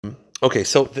Okay,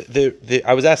 so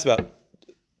I was asked about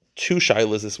two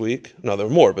shilas this week. No, there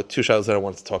were more, but two shilas that I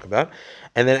wanted to talk about.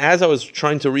 And then as I was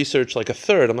trying to research like a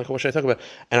third, I'm like, what should I talk about?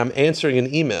 And I'm answering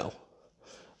an email,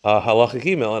 a halachic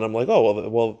email, and I'm like,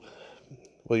 oh,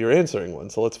 well, you're answering one,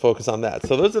 so let's focus on that.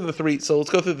 So those are the three. So let's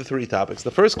go through the three topics.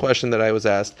 The first question that I was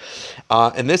asked,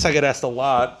 and this I get asked a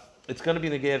lot. It's going to be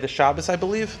in the day of the Shabbos, I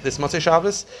believe, this Motzei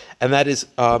Shabbos, and that is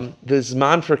the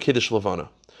Zman for Kiddush Levana.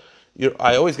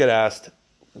 I always get asked,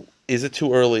 is it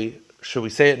too early? Should we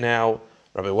say it now?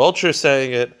 Rabbi Welcher is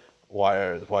saying it. Why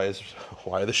are the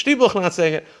Shtibluch not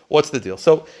saying it? What's the deal?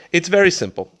 So it's very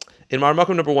simple. In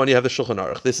Marmakum number 1, you have the Shulchan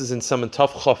Aruch. This is in Siman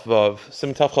Tav Chaf Vav.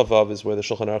 Siman Tav Chaf Vav is where the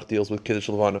Shulchan Aruch deals with Kiddush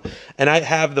Levana. And I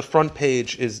have the front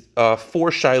page is 4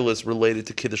 shilas related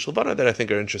to Kiddush Levana that I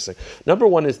think are interesting. Number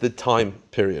 1 is the time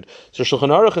period. So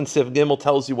Shulchan Aruch and Siv Gimel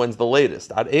tells you when's the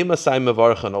latest. Ad Ema Sai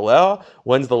Mevarchan Oleh,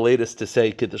 when's the latest to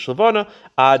say Kiddush Levana.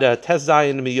 Ad Tez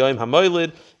Zayin Miyoim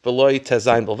HaMoilid, V'loi Tez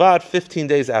Zayin Bilvad, 15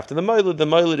 days after the Moilid. The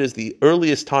Moilid is the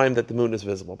earliest time that the moon is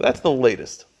visible. But that's the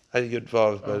latest. Easier.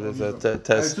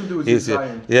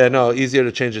 Yeah, no, easier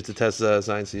to change it to Tes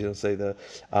Zayin, so you don't say the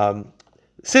Siv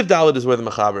Dalet is where the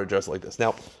Mechaber addressed like this.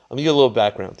 Now, let me give you a little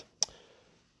background.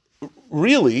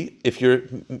 Really, if you're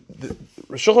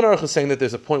Shulchan Aruch is saying that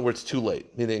there's a point where it's too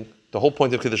late, meaning the whole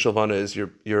point of Kiddush Levana is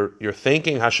you're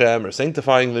thanking Hashem or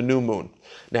sanctifying the new moon.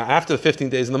 Now, after the 15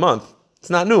 days in the month, it's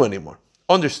not new anymore.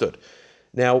 Understood.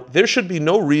 Now, there should be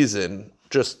no reason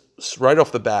just right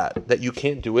off the bat that you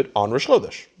can't do it on Rosh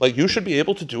Chodesh. Like, you should be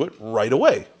able to do it right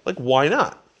away. Like, why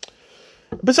not?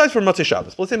 Besides for Motzei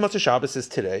Shabbos. Let's say Motzei Shabbos is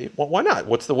today. Well, why not?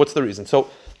 What's the reason? So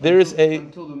there is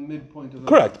until the midpoint of the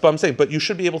correct, but I'm saying, but you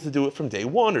should be able to do it from day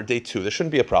 1 or day 2. There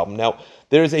shouldn't be a problem. Now,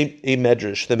 there is a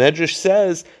medrash. The medrash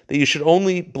says that you should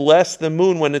only bless the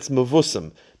moon when it's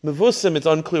mevusam. Mevusam, it's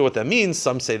unclear what that means.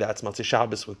 Some say that's Motzei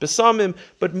Shabbos with besamim,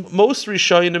 but most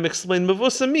Rishonim explain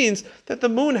mevusam means that the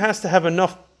moon has to have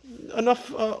enough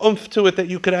oomph to it that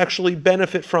you could actually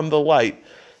benefit from the light.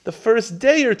 The first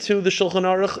day or two, the Shulchan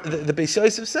Aruch, the Beis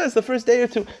Yosef says, the first day or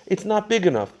two, it's not big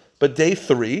enough. But day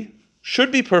 3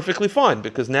 should be perfectly fine,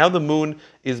 because now the moon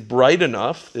is bright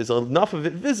enough, there's enough of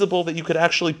it visible that you could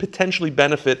actually potentially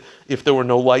benefit. If there were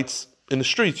no lights in the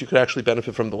streets, you could actually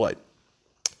benefit from the light.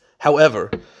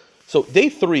 However, so day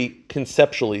 3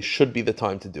 conceptually should be the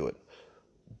time to do it.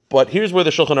 But here's where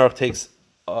the Shulchan Aruch takes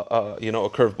a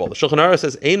curveball. The Shulchan Aruch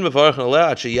says, "Ein mevarchin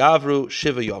aleh ad sheyavru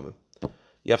shiva yomim."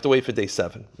 You have to wait for day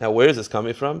 7. Now, where is this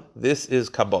coming from? This is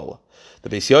Kabbalah. The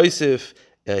Beis Yosef,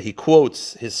 he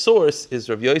quotes, his source is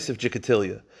Rav Yosef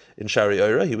Jikatilia in Shari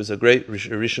Oira. He was a great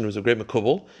Rishon, who was a great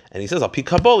Mekubal, and he says, Al Pi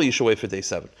Kabbalah, you should wait for day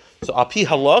 7. So, Al Pi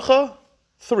Halacha,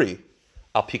 3.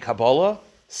 Al Pi Kabbalah,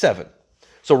 7.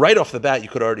 So right off the bat, you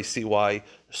could already see why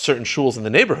certain shuls in the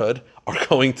neighborhood are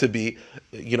going to be,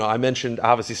 I mentioned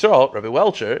Ahavas Yisrael, Rabbi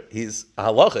Welcher, he's a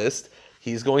halachist,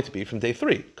 he's going to be from day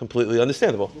 3. Completely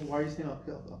understandable. Well, why are you saying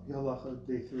halacha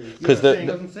day 3? Because it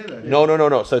doesn't say that.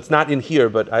 No. So it's not in here,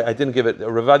 but I didn't give it.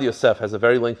 Ravad Yosef has a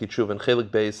very lengthy tshuva in Chelik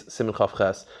Beis Siman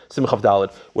Chav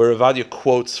Dalet, where Ravadia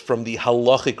quotes from the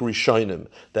halachic Rishonim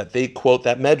that they quote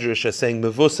that medrash as saying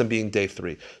mevusam being day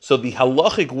 3. So the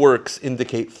halachic works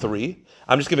indicate 3.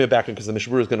 I'm just giving it back because the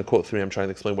Mishabura is going to quote 3. I'm trying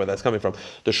to explain where that's coming from.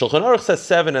 The Shulchan Aruch says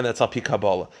 7, and that's Al Pi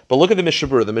Kabbalah. But look at the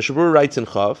Mishabura. The Mishabura writes in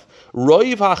Chav,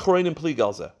 Roiv ha'achroinim pli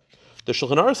galzeh. The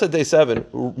Shulchan Aruch said day 7.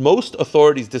 Most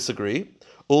authorities disagree.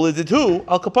 Ulididu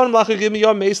al kapanim lachagim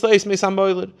yom meis leis meis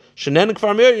hamoilid. Shenen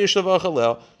kvar meir yishlav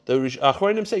achalel. The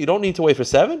achroinim say you don't need to wait for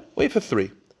 7. Wait for 3.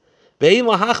 Ve'im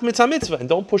lahach mitzvah, and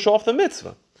don't push off the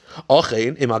mitzvah. Says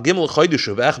the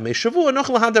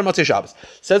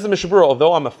Mishabura,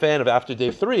 although I'm a fan of after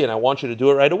day 3 and I want you to do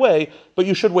it right away, but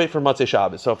you should wait for Motzei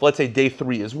Shabbos. So if let's say day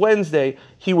 3 is Wednesday,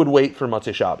 he would wait for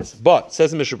Motzei Shabbos. But,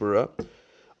 says the Mishabura,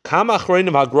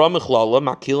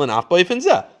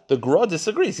 the Gra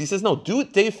disagrees. He says, no, do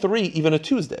it day 3, even a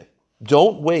Tuesday.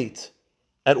 Don't wait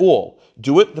at all.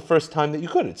 Do it the first time that you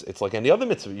could. It's like any other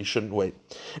mitzvah. You shouldn't wait.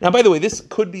 Now, by the way, this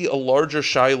could be a larger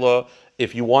shaila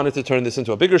if you wanted to turn this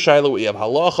into a bigger shaila where you have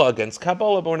halacha against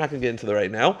Kabbalah, but we're not going to get into that right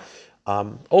now.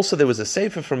 Also, there was a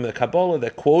sefer from the Kabbalah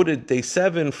that quoted day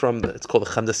 7 from it's called the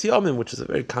Chandas Yamin, which is a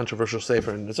very controversial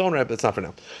sefer in its own right, but it's not for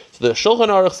now. So the Shulchan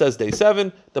Aruch says day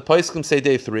 7, the Poskim say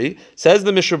day 3. Says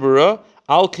the Mishabura,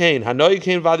 Al Kain, Hanoi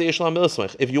Kain Vadi Ishlam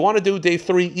Milismech. If you want to do day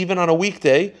 3 even on a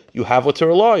weekday, you have what to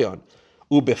rely on.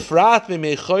 Especially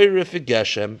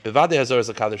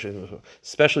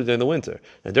during the winter.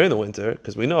 And during the winter,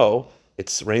 because we know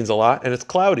it rains a lot and it's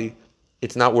cloudy,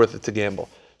 it's not worth it to gamble.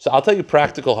 So I'll tell you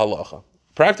practical halacha.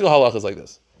 Practical halacha is like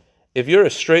this. If you're a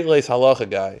straight-laced halacha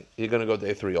guy, you're going to go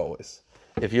day 3 always.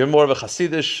 If you're more of a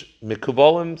Hasidish,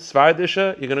 Mikubalim,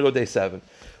 Svardisha, you're going to go day 7.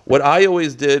 What I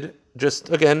always did, just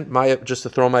to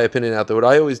throw my opinion out there, what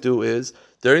I always do is,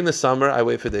 during the summer, I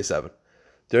wait for day 7.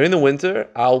 During the winter,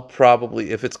 I'll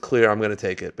probably, if it's clear, I'm going to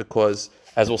take it. Because,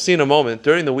 as we'll see in a moment,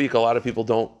 during the week, a lot of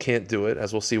people can't do it,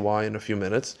 as we'll see why in a few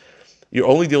minutes. You're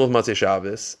only dealing with Matzei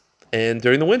Shabbos. And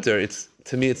during the winter,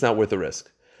 to me, it's not worth the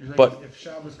risk. But if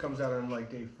Shabbos comes out on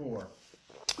like day 4.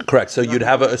 Correct. So you'd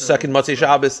have a second Matzei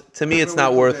Shabbos. To me, it's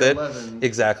not worth it. 11.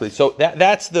 Exactly. So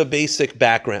that's the basic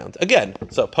background. Again,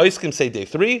 so Poskim say day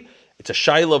 3. It's a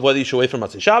shaila of whether you should wait for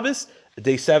Matzei Shabbos.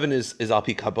 Day 7 is Al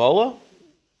Pi Kabbalah.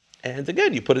 And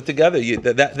again, you put it together.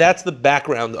 That's the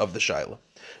background of the shaila.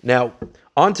 Now,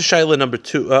 on to shaila number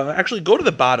 2. Actually, go to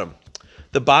the bottom.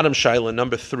 The bottom shaila,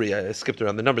 number 3. I skipped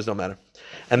around. The numbers don't matter.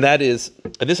 And that is,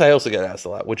 and this I also get asked a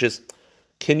lot, which is,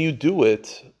 can you do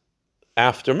it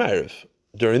after Ma'ariv,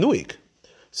 during the week?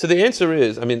 So the answer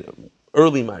is,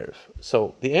 early Ma'ariv.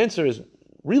 So the answer is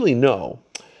really no.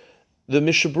 The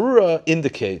Mishnah Berurah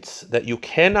indicates that you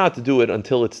cannot do it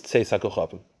until it's Tzeis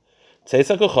HaKochavim.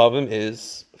 Tzeis HaKochavim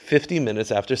is 50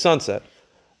 minutes after sunset.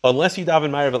 Unless you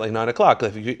daven Ma'ariv at like 9 o'clock.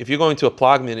 If you're going to a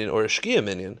Plag minyan or a Shkia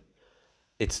minyan,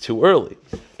 it's too early.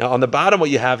 Now, on the bottom,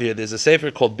 what you have here, there's a sefer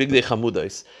called Bigdei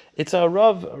Chamudais. It's a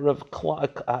Rav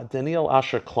Daniel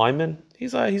Asher Kleiman.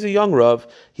 He's a young Rav.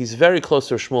 He's very close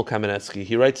to Shmuel Kamenetsky.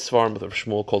 He writes svarim with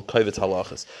Shmuel called Kovetz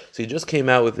Halachas. So he just came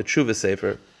out with the Tshuva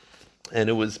sefer, and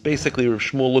it was basically Rav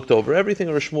Shmuel looked over everything,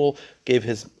 and Rav Shmuel gave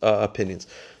his opinions.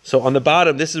 So on the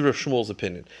bottom, this is Rav Shmuel's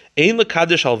opinion. Ein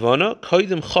lekadosh halvana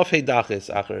koidim chafei dachis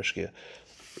acher shkia.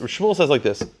 Rav Shmuel says like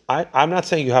this: I'm not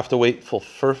saying you have to wait for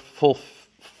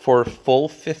full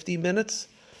 50 minutes.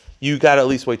 You got to at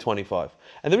least wait 25.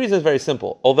 And the reason is very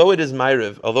simple. Although it is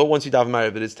Ma'ariv, although once you daven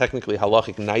Ma'ariv, it is technically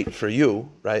halachic night for you,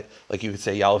 right? Like you could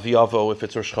say Yal V'Yavo if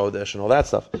it's Rosh Chodesh and all that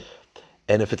stuff.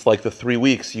 And if it's like the 3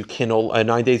 weeks,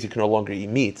 9 days, you can no longer eat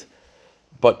meat.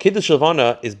 But Kiddush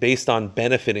Levana is based on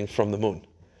benefiting from the moon.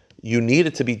 You need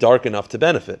it to be dark enough to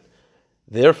benefit.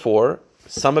 Therefore,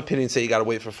 some opinions say you got to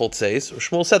wait for full tzeis.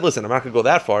 Shmuel said, listen, I'm not going to go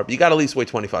that far, but you got to at least wait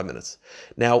 25 minutes.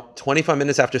 Now, 25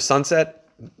 minutes after sunset,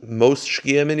 most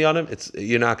shkia minyanim,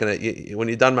 you're not going to, when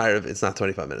you're done Ma'ariv, it's not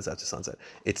 25 minutes after sunset.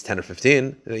 It's 10 or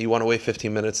 15. You want to wait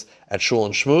 15 minutes at shul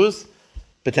and shmuz,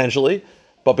 potentially.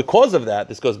 But because of that,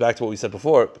 this goes back to what we said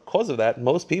before, because of that,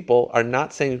 most people are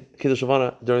not saying Kiddush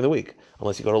Levana during the week,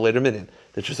 unless you go to later minyan.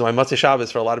 The truth is why Matzei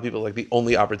Shabbos for a lot of people is like the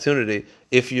only opportunity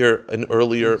if you're an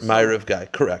earlier Ma'ariv guy.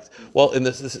 Correct. Well,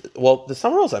 the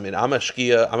summer also, I'm a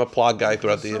shkia, I'm a plug guy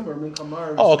throughout the year.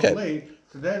 Oh, okay. Late,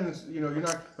 so then, you're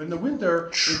not, but in the winter,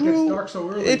 It gets dark so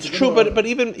early. It's true, but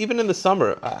even in the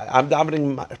summer, I'm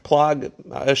davening plug,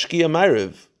 shkia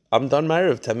Ma'ariv. I'm done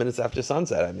Ma'ariv 10 minutes after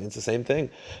sunset. It's the same thing.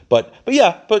 But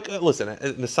listen,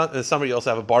 in the summer you also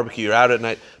have a barbecue, you're out at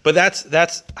night. But that's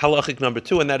halachic number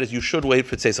 2, and that is you should wait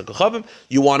for Tzeis HaKochavim.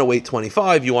 You want to wait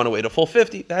 25, you want to wait a full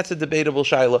 50. That's a debatable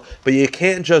shaila. But you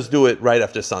can't just do it right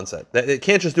after sunset. It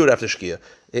can't just do it after Shkia.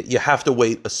 You have to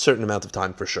wait a certain amount of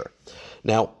time for sure.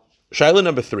 Now, shaila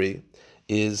number 3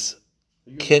 is...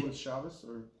 Are you going to do it with Shabbos?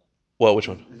 Well, which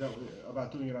one? Is that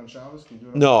about doing it on Shabbos? Can you do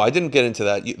it on No, I didn't get into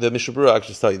that. The Mishnah Berurah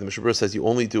actually tell you. The Mishnah Berurah says you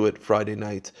only do it Friday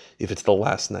night if it's the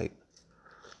last night.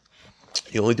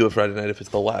 You only do it Friday night if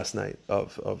it's the last night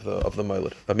of the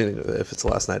Moiled. If it's the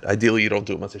last night. Ideally, you don't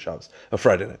do it Matzei Shabbos, a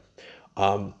Friday night.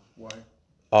 Why?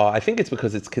 I think it's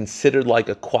because it's considered like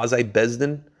a quasi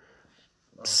bezdin,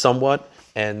 somewhat,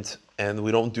 and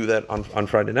we don't do that on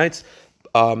Friday nights.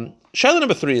 Shaila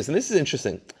number 3 is, and this is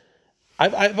interesting.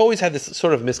 I've always had this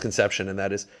sort of misconception, and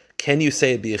that is, can you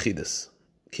say it b'yechidus?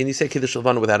 Can you say Kiddush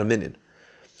Levana without a minyan?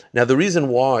 Now, the reason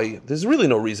why, there's really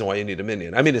no reason why you need a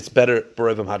minyan. It's better,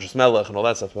 Berevim Hadras Melech and all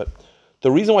that stuff, but the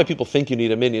reason why people think you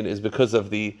need a minyan is because of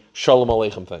the Shalom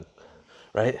Aleichem thing,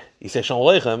 right? You say Shalom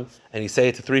Aleichem, and you say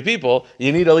it to 3 people,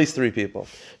 you need at least 3 people.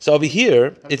 So over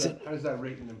here, how does that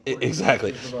rate in importance?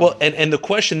 Exactly. Well, and the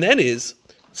question then is,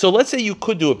 so let's say you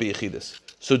could do it b'yechidus.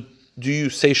 So do you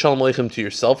say Shalom Aleichem to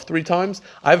yourself 3 times?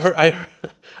 I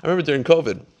remember during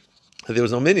COVID, there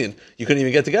was no minyan. You couldn't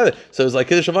even get together. So it was like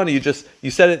Kiddush Levana, you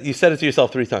said it to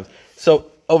yourself 3 times.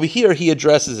 So over here he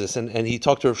addresses this and he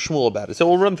talked to Rav Shmuel about it. So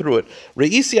we'll run through it.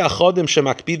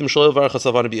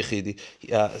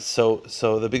 So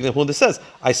the big Nehunda says,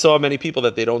 I saw many people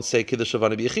that they don't say Kiddush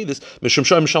Levana b'yechidus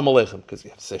mishum shalom aleichem, because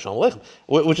you have to say shalom aleichem,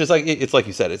 which is like, it's like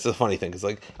you said, it's a funny thing. It's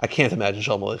like I can't imagine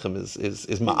shalom aleichem is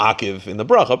ma'akiv in the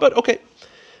bracha, but okay.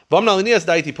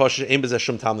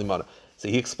 So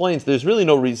he explains there's really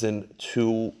no reason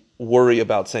to worry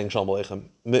about saying shalom aleichem.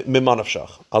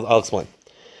 I'll explain.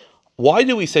 Why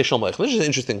do we say Shalom Aleichem? This is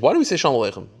interesting. Why do we say Shalom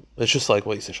Aleichem? It's just like,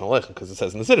 well, you say Shalom Aleichem because it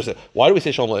says in the Siddur. Why do we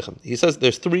say Shalom Aleichem? He says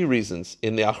there's 3 reasons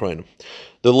in the Achronim.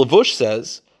 The Levush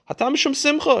says, Hatam Mishum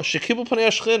Simcha, Shekibu Panei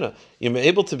Ashchina. You're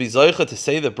able to be Zoicha to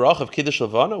say the brach of Kiddush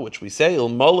Levana, which we say,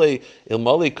 Ilmali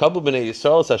Kabu B'nei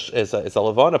Yisrael is a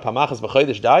Levana, Pamachas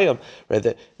B'chodesh Dayam. Right?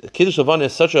 The Kiddush Levana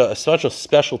is such a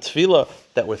special tefillah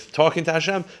that we're talking to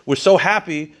Hashem. We're so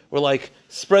happy. We're like,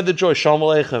 spread the joy, Shalom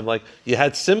Aleichem. Like, you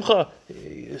had Simcha,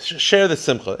 share the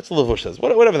Simcha. That's what Levush says,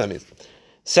 whatever that means.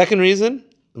 Second reason,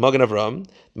 Magen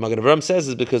Avram says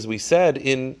is because we said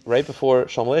right before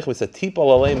Shalom Aleichem, we said Tipol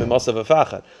Aleim Imasav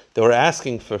Afachad. They were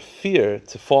asking for fear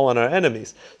to fall on our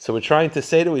enemies. So we're trying to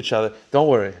say to each other, don't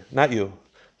worry, not you.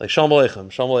 Like Shalom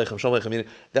Aleichem, Shalom Aleichem, Shalom Aleichem. Meaning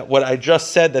that what I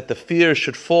just said, that the fear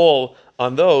should fall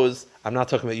on those, I'm not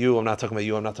talking about you, I'm not talking about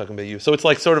you, I'm not talking about you. So it's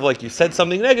like sort of like you said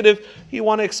something negative, you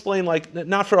want to explain like,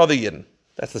 not for other Yidden.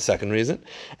 That's the second reason.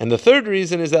 And the third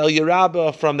reason is the El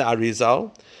Yerabah from the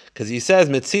Arizal, because he says,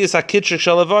 Metzias HaKitchik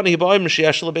Shalavani, Hiboim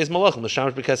Mashiach Shalabeis Malachim,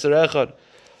 L'shamash B'Keser Echad.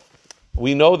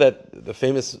 We know that the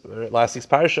famous last week's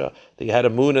parsha, that you had a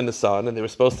moon and the sun, and they were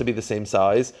supposed to be the same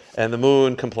size, and the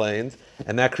moon complained,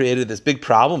 and that created this big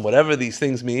problem, whatever these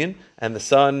things mean, and the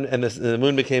sun and the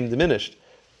moon became diminished.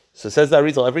 So it says that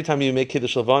Arizal, every time you make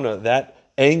Kiddush Levana, that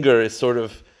anger is sort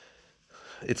of,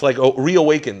 it's like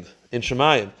reawakened in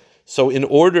Shemayim. So in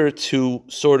order to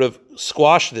sort of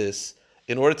squash this,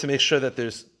 in order to make sure that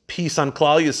there's peace on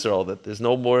Klal Yisrael, that there's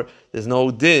no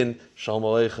din, Shalom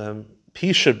Aleichem,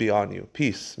 peace should be on you.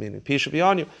 Peace, meaning peace should be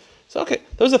on you. So okay,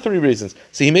 those are 3 reasons.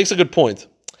 So he makes a good point.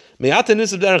 He says,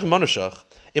 Manashach,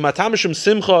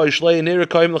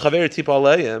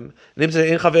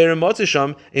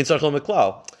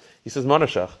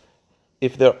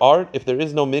 if there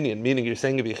is no minyan, meaning you're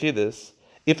saying B'Yechidus,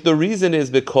 if the reason is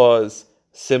because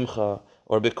Simcha,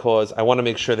 or because I want to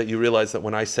make sure that you realize that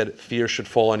when I said fear should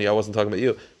fall on you, I wasn't talking about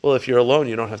you. Well, if you're alone,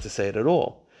 you don't have to say it at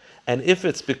all. And if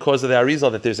it's because of the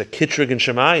Arizal that there's a Kitrig in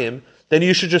Shemayim, then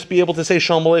you should just be able to say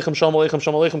Shalom Aleichem, Shalom Aleichem,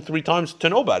 Shalom Aleichem 3 times to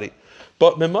nobody.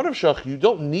 But Memarav Shach, you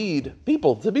don't need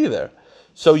people to be there.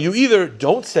 So you either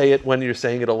don't say it when you're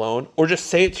saying it alone, or just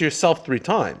say it to yourself 3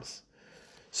 times.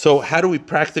 So how do we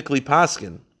practically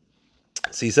paskin?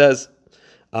 So he says,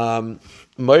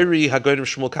 Moiri Hagoyim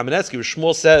Shmuel Kamenetsky, where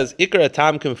Shmuel says, Ikar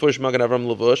Atam Kimfush Magen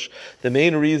Avram Levush, the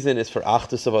main reason is for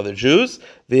Achdus of other Jews.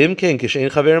 V'imkein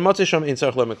Kishein Chaver Motzei Ein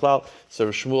Tzarich Lo Miklal. So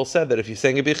Shmuel said that if you're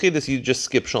saying a B'Yechidus, you just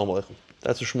skip Shalom Aleichem.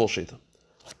 That's a Shmuel Shita.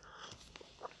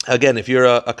 Again, if you're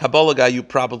a Kabbalah guy, you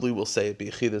probably will say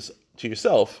B'Yechidus to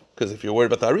yourself, because if you're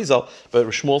worried about the Arizal, but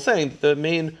Shmuel saying that the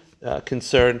main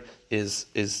concern is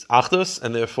Achdus,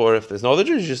 and therefore if there's no other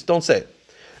Jews, you just don't say it.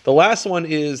 The last one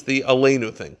is the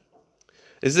Aleinu thing.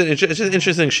 It's an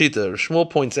interesting shita. Shmuel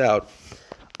points out,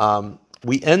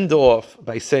 we end off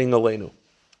by saying Aleinu.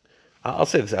 I'll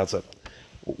say this outside.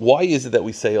 Why is it that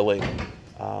we say Aleinu?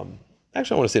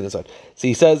 Actually, I want to say it inside. So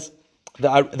he says,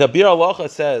 the Bir Halacha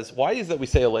says, why is it that we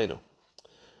say Aleinu?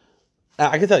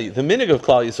 I can tell you, the minig of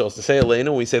Klal Yisrael is to say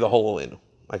Aleinu, we say the whole Aleinu.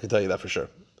 I can tell you that for sure.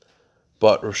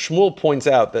 But Shmuel points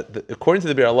out that according to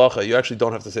the Bir Halacha, you actually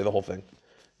don't have to say the whole thing.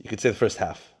 You could say the first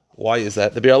half. Why is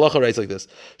that? The Bir Halacha writes like this: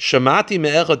 Shamati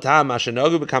me'echad tam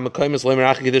ashenogu b'kamakayim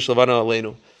le'merachi kiddush levana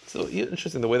aleinu. So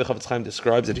interesting the way the Chavetz Chaim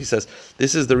describes it. He says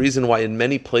this is the reason why in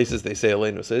many places they say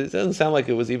aleinu. So it doesn't sound like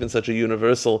it was even such a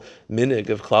universal minig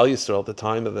of Klal Yisrael at the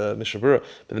time of the Mishnah Berurah.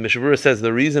 But the Mishnah Berurah says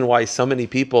the reason why so many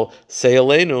people say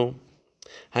aleinu.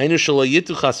 He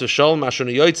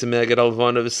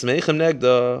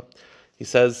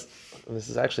says, and this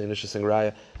is actually an interesting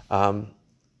raya.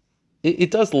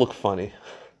 It does look funny.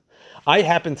 I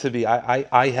happen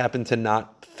to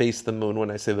not face the moon when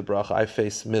I say the bracha. I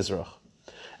face Mizrach.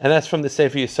 And that's from the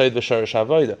Sefer Yesod V'Sharash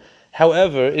HaAvodah.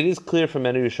 However, it is clear from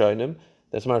many Rishonim,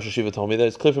 that's Mar Shiva told me, that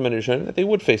it's clear from many Rishonim that they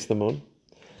would face the moon.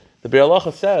 The Bir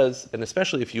Halacha says, and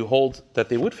especially if you hold that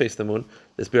they would face the moon,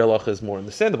 this Bir Halacha is more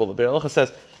understandable. The Bir Halacha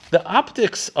says, the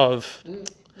optics of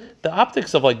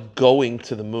like going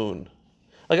to the moon.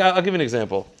 Like I'll give you an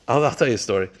example. I'll tell you a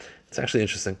story. It's actually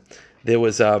interesting. There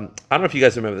was, I don't know if you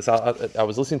guys remember this. I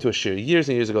was listening to a shir years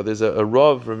and years ago. There's a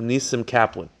Rav Nisim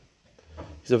Kaplan.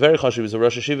 He's a very chashuv. He's a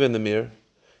Rosh Hashiva in the Mir.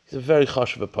 He's a very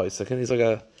chashuv Paisek, and he's like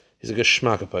a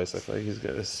shmaka Paisek. Like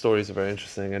his stories are very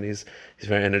interesting, and he's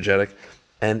very energetic.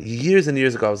 And years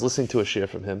ago, I was listening to a shir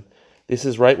from him. This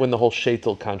is right when the whole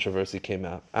Sheitel controversy came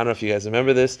out. I don't know if you guys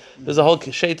remember this. There's a whole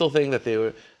Sheitel thing that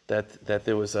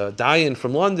there was a Dayan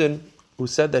from London who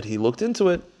said that he looked into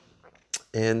it,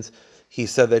 and he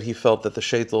said that he felt that the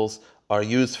Sheitels are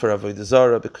used for Avodah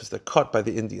Zarah because they're cut by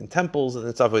the Indian temples, and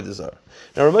it's Avodah Zarah.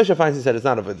 Now, Rav Moshe Feinstein said it's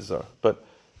not Avodah Zarah, but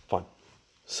fine.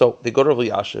 So they go to Rav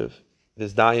Elyashiv.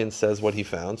 This Dayan says what he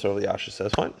found. So Rav Elyashiv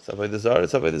says, fine, it's Avodah Zarah,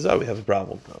 it's Avodah Zarah. We have a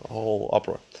problem, a whole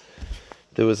uproar.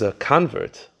 There was a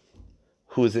convert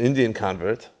who was an Indian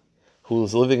convert who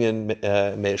was living in Mea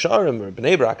Shearim or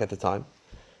Bnei Brak at the time.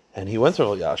 And he went to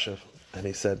Rav Elyashiv and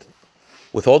he said,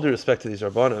 with all due respect to these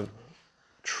Rabbanim,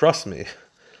 trust me,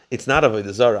 it's not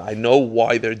Avodah Zarah. I know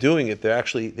why they're doing it.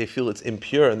 They feel it's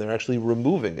impure and they're actually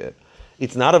removing it.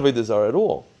 It's not Avodah Zarah at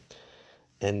all.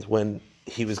 And when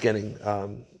he was getting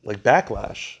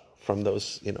backlash from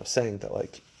those, saying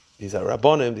that these are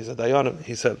Rabbanim, these are Dayanim,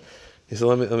 he said,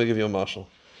 let me give you a mashal.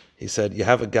 He said, you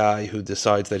have a guy who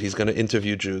decides that he's going to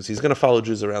interview Jews. He's going to follow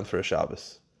Jews around for a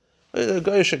Shabbos. A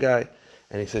Goyish guy.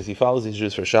 And he says he follows these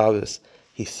Jews for Shabbos.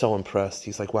 He's so impressed.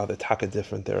 He's like, wow, they're taka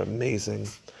different. They're amazing.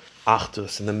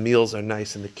 Achdus, and the meals are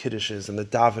nice, and the kiddushes, and the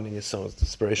davening is so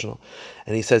inspirational.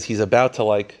 And he says he's about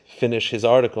to finish his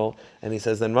article, and he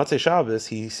says then Motzei Shabbos,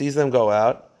 he sees them go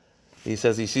out. He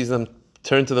says he sees them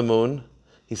turn to the moon.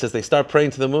 He says they start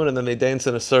praying to the moon, and then they dance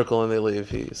in a circle and they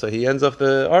leave. So he ends off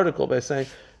the article by saying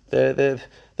they're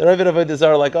a bit of a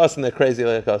desire like us, and they're crazy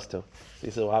like us too. So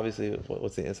he said, well, obviously,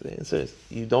 what's the answer? The answer is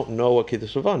you don't know what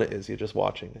Kiddush Ravana is. You're just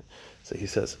watching it. So he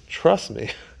says, trust me,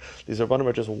 these Rabbanim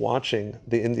are just watching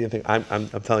the Indian thing. I'm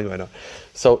telling you, I know.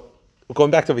 So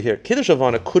going back to over here, Kiddush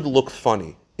Ravana could look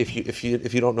funny if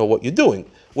you don't know what you're doing.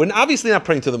 We're obviously not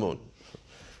praying to the moon,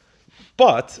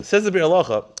 but says the Bir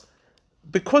Halacha,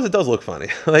 because it does look funny.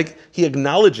 He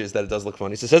acknowledges that it does look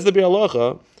funny. So says the Bir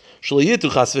Halacha,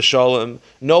 Shaliyitu chas v'shalom,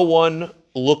 no one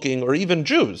looking, or even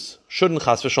Jews, shouldn't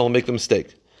chas v'shalom make the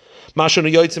mistake. That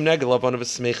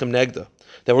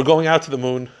we're going out to the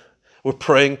moon, we're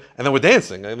praying, and then we're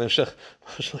dancing. And then, it's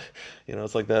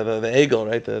like the egel,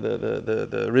 right?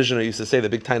 The original used to say the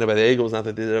big taina by the egel was not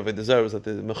that they did Avodah Zarah, it was that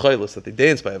the mecholos, that they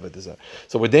danced by Avodah Zarah.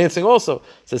 So we're dancing also.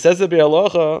 So it says the Bir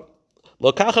Halacha,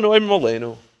 lo kachanu oimim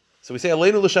aleinu. So we say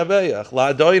aleinu l'shabeach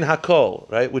la'adoyin hakol,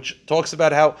 right? Which talks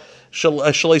about how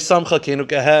shalei samcha kenu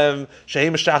gehem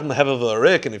shehem mishachim lehevel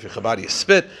v'arik, and if you're Chabad you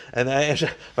spit, and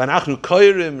v'anachnu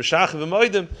koirim mishachim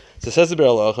v'moidim. So it says the Bir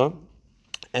Halacha.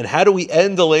 And how do we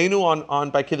end aleinu on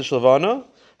by Kiddush Lavana?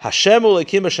 Hashem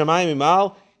ulekim b'shamayim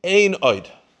imal ein oid.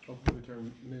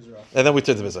 And then we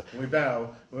turn to Mizrah. We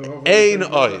bow. Ein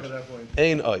oid.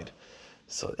 Ein oid.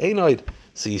 So ein oid.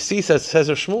 So you see, says Rav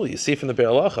Shmuel, you see from the Bir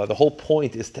Halacha, the whole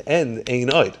point is to end ein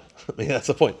oid. That's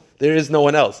the point. There is no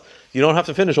one else. You don't have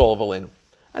to finish all of aleinu.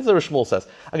 That's what Rav Shmuel says.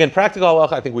 Again, practical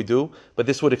halacha, I think we do, but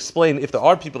this would explain if there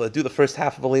are people that do the first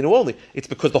half of aleinu only. It's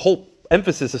because the whole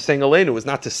emphasis of saying aleinu is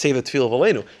not to say the tefillah of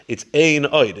aleinu. It's ein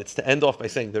oid. It's to end off by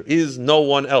saying there is no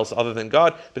one else other than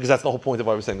God, because that's the whole point of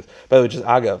why we're saying this. By the way, just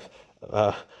agav,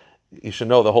 you should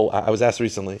know the whole. I was asked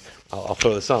recently. I'll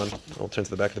throw this on. I'll turn to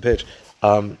the back of the page.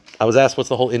 I was asked what's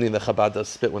the whole Indian that Chabad does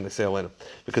spit when they say aleinu,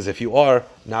 because if you are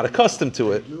not accustomed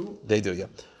to it, they do, yeah.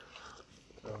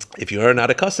 If you are not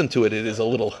accustomed to it, it is a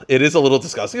little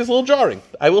disgusting. It's a little jarring.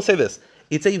 I will say this: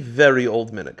 it's a very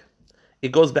old minig.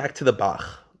 It goes back to the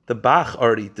Bach. The Bach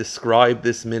already described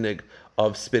this minig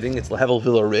of spitting. It's lehevel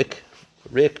v'larik.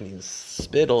 Rik means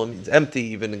spittle, means empty.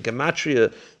 Even in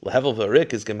gematria, lehevel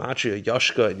v'larik is gematria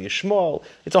Yashka and Yishmael.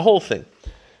 It's a whole thing.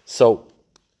 So,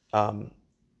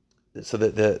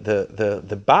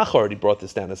 the Bach already brought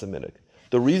this down as a minig.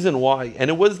 The reason why, and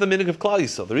it was the minig of Klal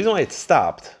Yisrael. The reason why it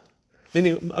stopped.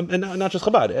 Meaning, and not just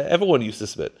Chabad, everyone used to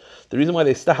spit. The reason why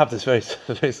they stopped is very,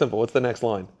 very simple. What's the next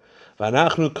line?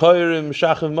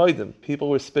 People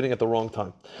were spitting at the wrong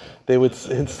time. They would,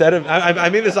 instead of, I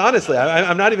mean this honestly,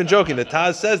 I'm not even joking. The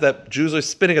Taz says that Jews are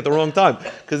spitting at the wrong time,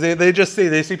 because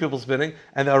they see people spitting,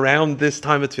 and around this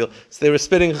time of Tefillah, so they were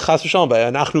spitting Chas v'Shalom by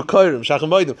Anachnu Koirim, Shachim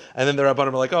Moedim, and then the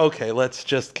Rabbanim are like, oh, okay, let's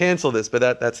just cancel this,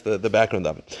 but that's the background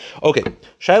of it. Okay,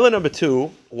 Shaila number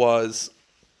 2 was,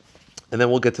 and then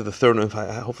we'll get to the third one,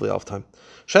 hopefully I'll have time.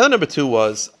 Shaila number 2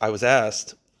 was, I was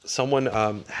asked, someone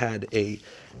had a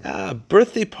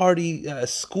birthday party,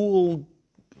 school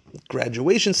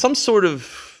graduation, some sort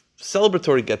of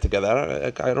celebratory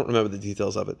get-together. I don't remember the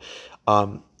details of it.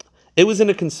 It was in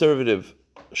a conservative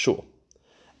shul.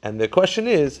 And the question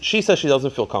is, she says she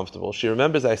doesn't feel comfortable. She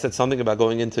remembers I said something about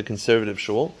going into conservative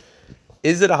shul.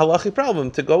 Is it a halachic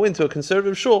problem to go into a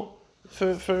conservative shul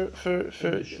for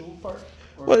The shul part?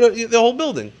 Well, the whole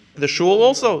building. The shul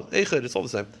also. Eichad, it's all the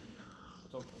same.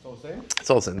 It's all the same? It's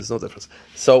all the same. There's no difference.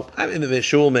 So, I mean, the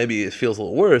shul maybe it feels a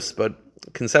little worse, but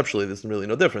conceptually there's really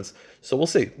no difference. So we'll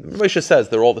see. Moshe says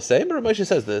they're all the same, or Moshe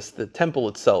says this, the temple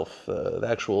itself, the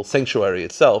actual sanctuary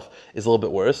itself, is a little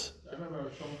bit worse. I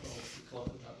remember talking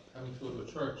about having to go to a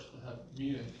church to have a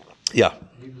meeting. Yeah.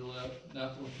 He was allowed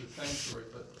not to go to the sanctuary,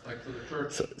 but like to the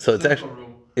church. So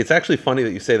it's actually funny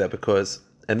that you say that, because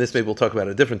and this maybe we'll talk about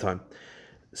at a different time.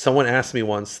 Someone asked me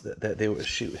once that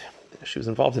she was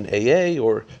involved in AA,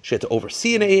 or she had to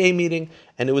oversee an AA meeting,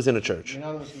 and it was in a church.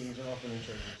 Anonymous meetings are often in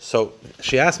churches. So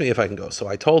she asked me if I can go. So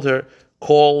I told her,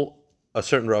 call a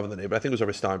certain Rav in the neighborhood. I think it was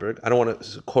Rabbi Steinberg. I don't want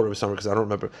to call Rabbi Steinberg because I don't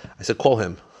remember. I said, call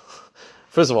him.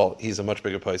 First of all, he's a much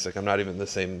bigger Paisik. I'm not even in the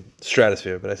same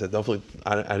stratosphere, but I said, definitely,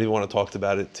 I didn't want to talk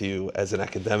about it to you as an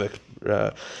academic,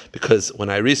 because when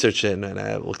I researched it and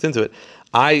I looked into it,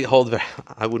 I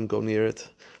wouldn't go near it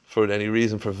for any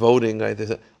reason, for voting.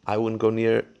 I wouldn't go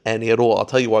near any at all. I'll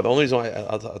tell you why. The only reason why,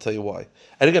 I'll tell you why.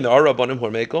 And again, there are Rabbanim who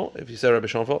are Mekel. If you say Rabbi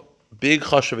Schoenfeld, big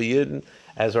Chashav Yidden,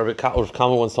 as Rabbi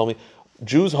Kalman once told me,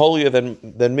 Jews holier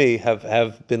than me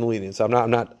have been lenient. So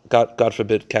I'm not God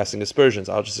forbid casting aspersions.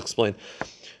 I'll just explain.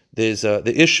 There's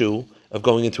the issue of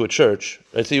going into a church.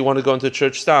 Right? So you want to go into a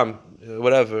church, stam,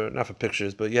 whatever, not for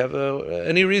pictures, but you have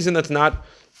any reason that's not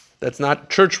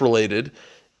church related.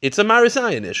 It's a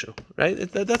Marisayan issue, right?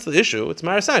 That's the issue. It's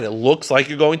Marisayan. It looks like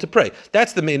you're going to pray.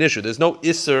 That's the main issue. There's no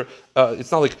Isser.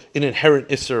 It's not like an inherent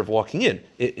Isser of walking in.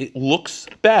 It looks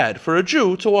bad for a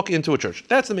Jew to walk into a church.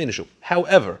 That's the main issue.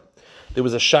 However, there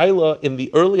was a shaila in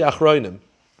the early Achronim,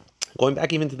 going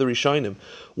back even to the Rishonim,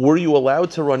 were you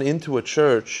allowed to run into a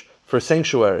church for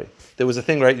sanctuary? There was a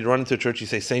thing, right? You'd run into a church, you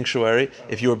say sanctuary,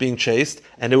 if you were being chased,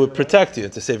 and it would protect you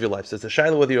and to save your life. So it's a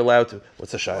shaila whether you're allowed to.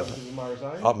 What's the shaila?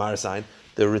 Marisayan.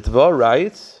 The Ritva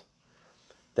writes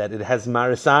that it has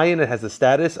Marisayan, it has the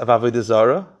status of Avodah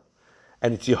Zarah,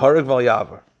 and it's Yehareg Val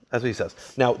Yavar. That's what he says.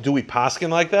 Now, do we paskin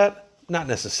like that? Not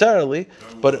necessarily,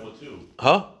 but...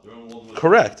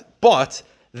 Correct. But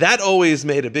that always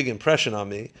made a big impression on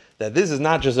me, that this is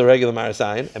not just a regular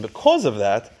Marisayan, and because of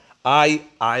that, I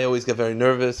always get very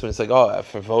nervous when it's like,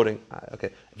 for voting.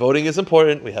 Okay, voting is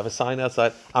important. We have a sign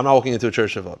outside. I'm not walking into a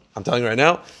church to vote. I'm telling you right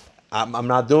now, I'm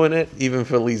not doing it, even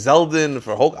for Lee Zeldin,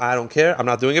 for Hulk, I don't care. I'm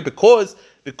not doing it because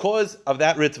of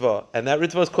that Ritva. And that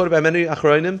Ritva is quoted by many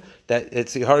Achronim, that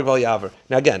it's Yehareg Val Yavar.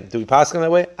 Now again, do we pass on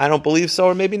that way? I don't believe so,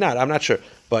 or maybe not. I'm not sure.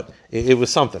 But it was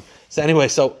something. So anyway,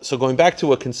 so going back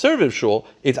to a conservative shul,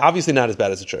 it's obviously not as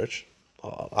bad as a church.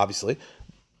 Obviously.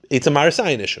 It's a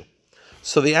Marisayan issue.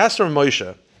 So they asked Rav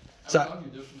Moshe.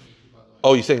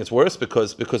 Oh, you're saying it's worse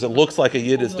because it looks like a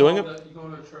Yid is doing it? You go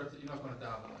to a church that you're not going to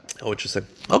daven. Oh, interesting.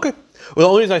 Okay. Well, the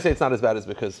only reason I say it's not as bad is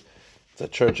because the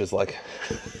church is like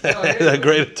a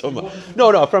great tumah.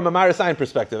 No, from a Marisayan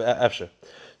perspective, Efsher.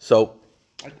 So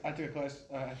I take a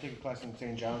class in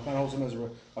St. John's. I holds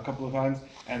him a couple of times,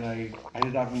 and I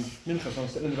did daven mincha. So I'm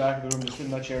sitting in the back of the room, just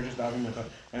sitting in that chair, just davening mincha.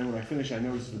 And when I finish, I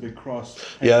noticed the big cross.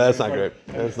 Yeah, that's not great.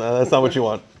 That's not what you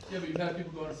want. Yeah, but you've had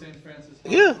people go to St. Francis.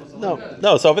 Yeah,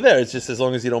 no. So over there, it's just as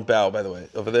long as you don't bow. By the way,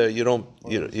 over there you don't.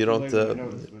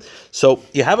 So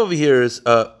you have over here is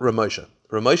Rav Moshe.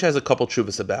 Rav Moshe has a couple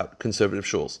tshuvas about conservative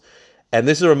shuls, and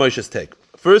this is Rav Moshe's take.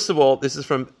 First of all,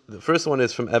 the first one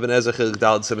is from Eben Ezer Chilek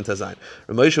Daled 7 Tazayin.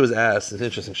 Rav Moshe was asked, it's an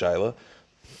interesting shaila.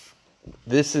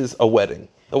 This is a wedding.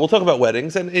 Now, we'll talk about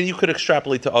weddings, and you could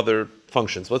extrapolate to other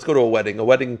functions. Let's go to a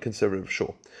wedding conservative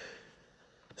shul.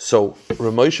 So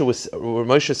Rav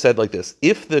Moshe said like this: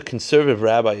 if the conservative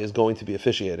rabbi is going to be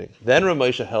officiating, then Rav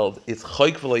Moshe held it's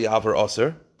chayk v'lo yaver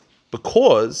aser,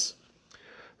 because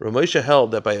Rav Moshe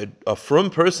held that by a frum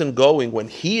person going, when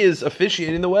he is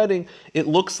officiating the wedding, it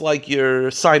looks like you're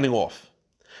signing off.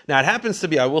 Now it happens to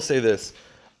be, I will say this,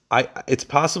 it's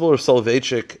possible Rav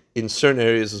Soloveitchik in certain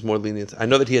areas is more lenient. I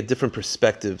know that he had different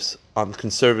perspectives on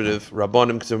conservative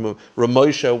Rabbanim. Rav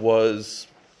Moshe was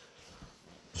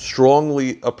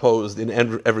strongly opposed in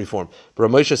every form. But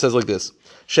Rav Moshe says like this: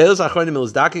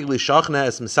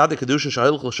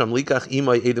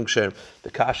 the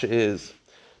kasha is,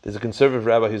 there's a conservative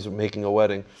rabbi who's making a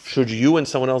wedding. Should you and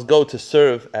someone else go to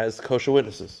serve as kosher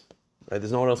witnesses? Right?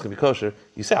 There's no one else going to be kosher.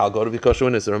 You say, I'll go to be kosher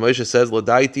witness. Rav Moshe says,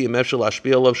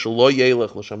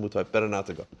 better not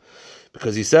to go.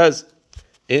 Because he says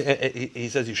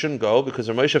you shouldn't go, because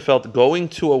Rav Moshe felt going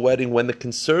to a wedding when the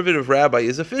conservative rabbi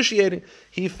is officiating,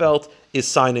 he felt is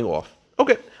signing off.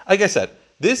 Okay, like I said,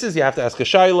 this is, you have to ask a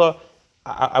shaila.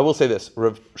 I will say this,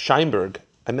 Rav Scheinberg,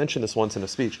 I mentioned this once in a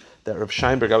speech, that Rav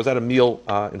Scheinberg, I was at a meal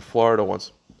in Florida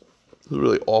once. It was a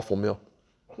really awful meal.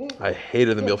 I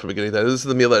hated the meal from the beginning. This is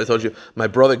the meal that I told you. My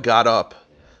brother got up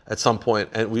at some point,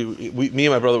 and me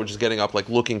and my brother were just getting up, like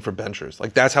looking for benchers.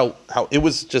 Like that's how it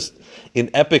was, just an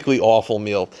epically awful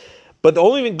meal. But the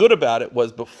only thing good about it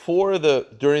was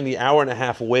during the hour and a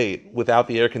half wait, without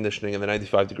the air conditioning and the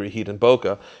 95-degree heat in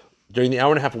Boca, during the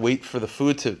hour and a half wait for the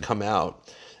food to come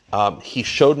out, he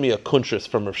showed me a kuntris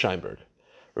from Rav Scheinberg.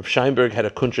 Rav Scheinberg had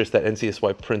a kuntris that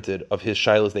NCSY printed of his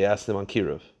shilas they asked him on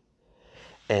Kiruv.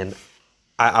 And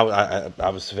I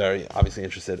was very obviously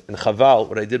interested. In Chaval,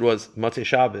 what I did was, Motzei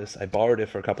Shabbos, I borrowed it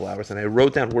for a couple hours, and I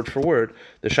wrote down word for word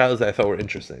the shilas that I thought were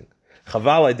interesting.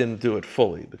 Chaval, I didn't do it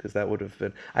fully, because that would have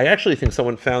been... I actually think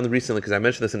someone found recently, because I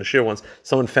mentioned this in a shir once,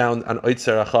 someone found an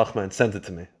Oitzer HaChachma and sent it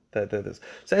to me. So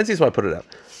NC is why I put it out.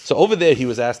 So over there, he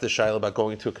was asked this shilah about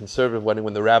going to a conservative wedding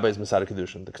when the rabbi is Masada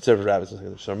Kedushin, the conservative rabbi is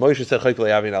Masada Kedushin. So Moshe said, Chayk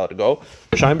Le'avi, not allowed to go.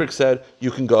 Scheinberg said,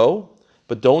 you can go,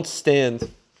 but don't stand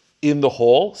in the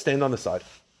hall, stand on the side.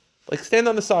 Like stand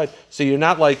on the side. So you're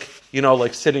not like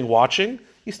sitting watching.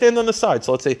 You stand on the side.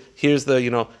 So let's say here's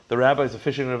the rabbis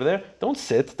officiating over there. Don't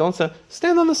sit,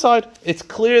 stand on the side. It's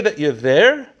clear that you're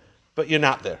there, but you're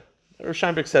not there. Rav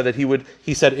Scheinberg said that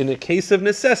he said in a case of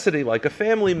necessity, like a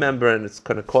family member, and it's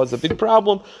going to cause a big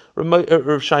problem, Rav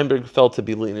Scheinberg felt to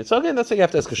be lenient. So again, that's why you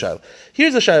have to ask a shayla.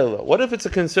 Here's a shayla though. What if it's a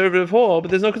conservative hall, but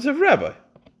there's no conservative rabbi?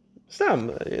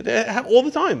 Stam, they have all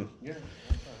the time. Yeah.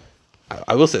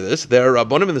 I will say this: there are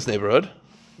rabbonim in this neighborhood.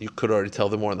 You could already tell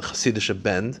them more in the Hasidic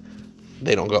Bend.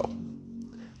 They don't go.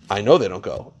 I know they don't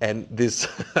go, and this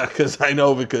because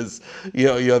you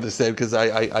understand because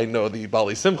I know the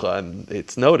Bali Simcha and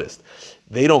it's noticed.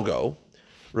 They don't go.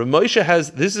 Ramosha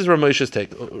has this is Ramosha's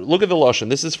take. Look at the lashon.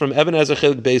 This is from Eben Ezer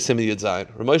Chelik Beis Simi Yud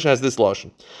Zayin. Ramosha has this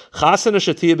lashon. Chasen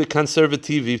Shatia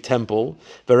beconservative temple.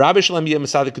 The Rabbi Shalom Yeh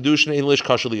Masada Kedushin English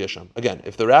Kashal Yesham. Again,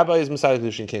 if the rabbi is Masada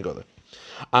Kedushin, you can't go there.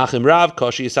 Achim Rav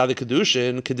Kashi Yisada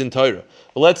Kedushin Kedin Torah.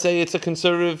 But let's say it's a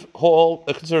conservative hall,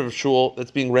 a conservative shul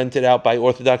that's being rented out by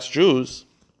Orthodox Jews.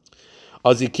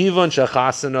 Azikivon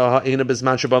Shachasana Ha'ina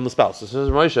Bezman Shabam L'Spouse. So says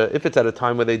Ramosha, if it's at a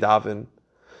time where they daven.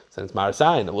 So it's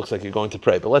Marasayin, it looks like you're going to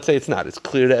pray. But let's say it's not. It's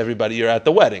clear to everybody you're at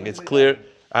the wedding. It's clear.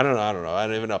 I don't know. I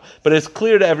don't even know. But it's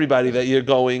clear to everybody that you're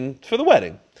going for the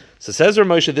wedding. So says Rav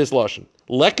Moshe this lashon.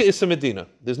 Leka Issa Medina.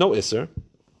 There's no Isser.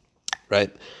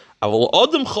 Right? But an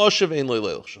Adam Chashav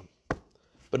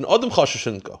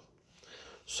shouldn't go.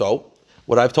 So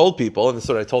what I've told people, and this is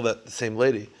what I told that the same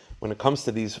lady, when it comes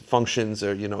to these functions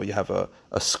or, you have a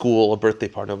school, a birthday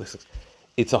party, all these things,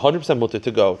 it's 100% mutter to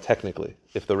go, technically.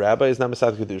 If the rabbi is not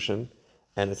Masad Kedushin,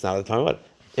 and it's not at the time of wedding,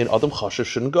 an Adam Chashav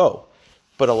shouldn't go.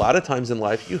 But a lot of times in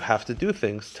life, you have to do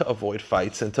things to avoid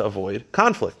fights and to avoid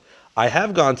conflict. I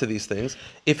have gone to these things.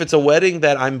 If it's a wedding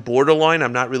that I'm borderline,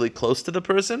 I'm not really close to the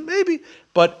person, maybe.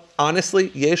 But honestly,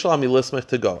 yesh lami lismech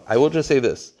to go. I will just say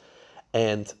this.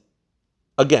 And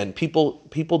again, people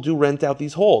do rent out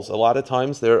these halls. A lot of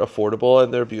times they're affordable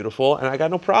and they're beautiful, and I got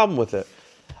no problem with it.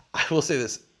 I will say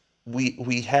this.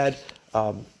 We had,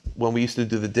 when we used to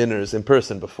do the dinners in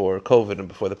person before COVID and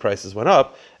before the prices went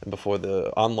up and before the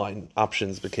online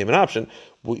options became an option,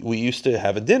 we used to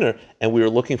have a dinner and we were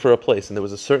looking for a place, and there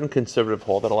was a certain conservative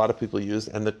hall that a lot of people used,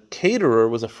 and the caterer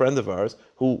was a friend of ours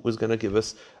who was going to give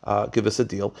us a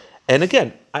deal. And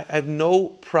again, I have no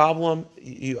problem.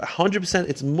 100%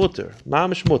 it's mutter,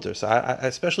 mamish mutter. So I,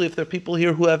 especially if there are people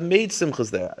here who have made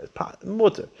simchas there,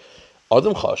 mutter.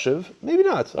 Adam Chashiv, maybe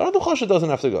not. Adam Chashiv doesn't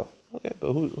have to go. Okay,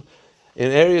 but who? In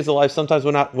areas of life, sometimes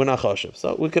we're not Chashiv,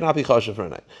 so we cannot be Chashiv for a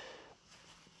night.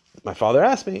 My father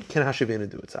asked me, "Can Hashivina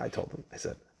do it?" So I told him. I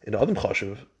said, "In Adam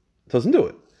Chashiv, doesn't do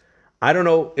it." I don't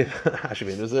know if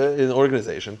Hashivina is an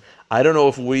organization. I don't know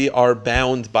if we are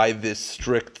bound by this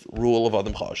strict rule of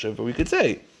Adam Chashiv, but we could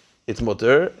say it's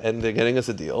mutter and they're getting us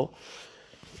a deal.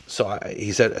 So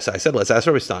I said, let's ask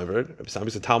Rabbi Steinberg. Rabbi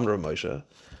Steinberg's a Talmud Rav Moshe.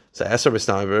 So I asked Rabbi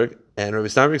Steinberg, and Rabbi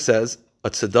Steinberg says, a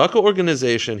tzedakah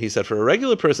organization, he said, for a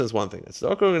regular person is one thing. A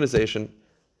tzedakah organization,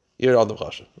 you're Adam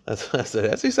Chashav. That's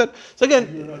what he said. So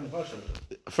again,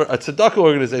 for a tzedakah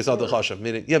organization, Adam Chashav,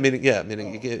 meaning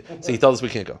you can't, so he told us we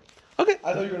can't go. Okay.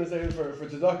 I thought you were going to say for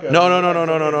tzedakah.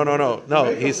 No.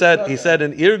 He said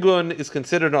an irgun is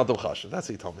considered an Adam Chashav. That's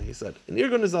what he told me. He said an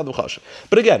irgun is an Adam Chashav.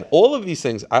 But again, all of these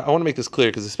things, I want to make this clear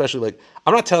because especially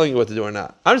I'm not telling you what to do or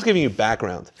not. I'm just giving you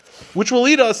background, which will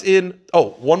lead us in.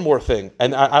 Oh, one more thing,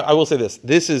 and I will say this.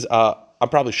 This is I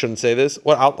probably shouldn't say this.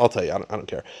 Well, I'll tell you. I don't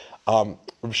care.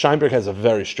 Scheinberg has a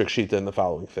very strict shita in the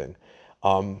following thing,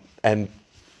 and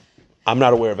I'm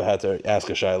not aware of a heter. Ask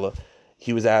a shaila.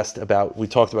 He was asked about, we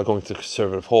talked about going to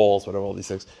conservative halls, whatever, all these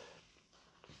things.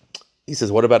 He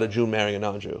says, what about a Jew marrying a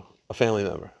non-Jew, a family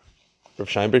member? Rav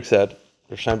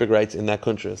Scheinberg writes in that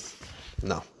kuntras,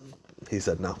 no. He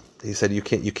said no. He said you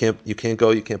can't go,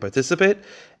 you can't participate,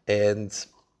 and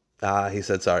he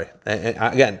said sorry. And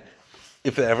again,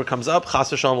 if it ever comes up, chas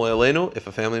v'shalom lo yaleinu, if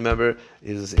a family member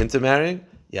is into marrying,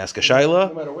 you ask a shaila.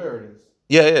 No matter where it is.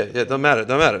 Yeah, don't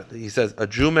matter. He says a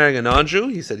Jew marrying a non-Jew,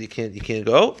 he said you can't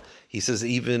go. He says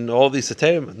even all these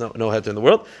saterim, no heter in the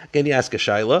world. Again, you ask a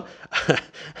shaila.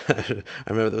 I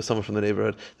remember there was someone from the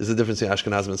neighborhood. There's a difference between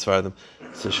Ashkenazim and Sephardim.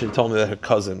 So she told me that her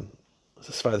cousin, It's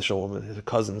a Swedish woman. Her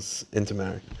cousin's into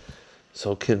marrying.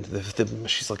 So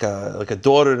she's like a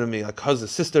daughter to me, a cousin,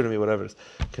 sister to me, whatever it is.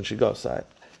 Can she go? So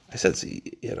I said, see,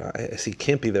 I see you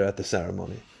can't be there at the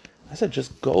ceremony. I said,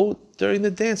 just go during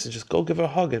the dance and just go give her a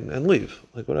hug and leave,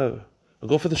 like whatever. Or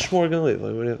go for the shmorg and leave,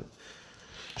 like whatever.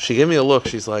 She gave me a look.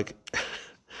 She's like,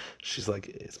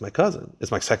 it's my cousin.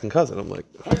 It's my second cousin. I'm like,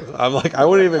 I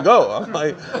wouldn't even go. I'm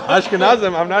like,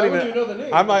 Ashkenazim. I'm not even. You know the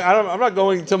name? I'm like, I'm not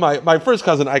going to my first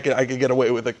cousin. I could get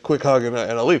away with a quick hug and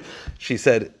a leave. She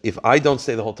said, if I don't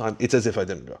stay the whole time, it's as if I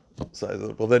didn't go. So I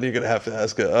said, well, then you're gonna have to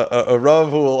ask a Rav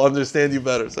who will understand you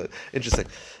better. So interesting.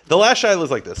 The last shayla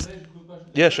is like this.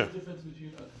 Yeah, sure. Is there a difference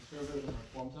between a conservative and a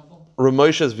reform temple?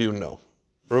 Ramosha's view, no.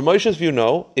 Ramosha's view,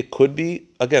 no. It could be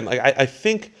again. Like I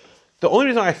think. The only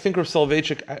reason I think Rav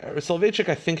Soloveitchik,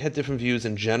 I think had different views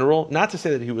in general. Not to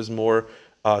say that he was more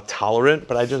tolerant,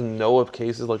 but I just know of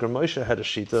cases like Rav Moshe had a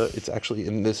shita. It's actually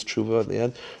in this tshuva at the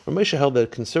end. Rav Moshe held that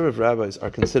conservative rabbis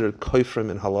are considered koifrim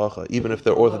in halacha, even if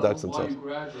they're orthodox themselves.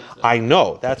 I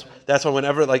know that's why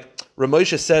whenever like Rav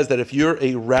Moshe says that if you're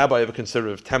a rabbi of a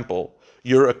conservative temple,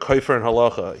 you're a koifer in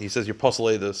halacha. He says you're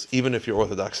poseledus, even if you're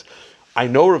orthodox. I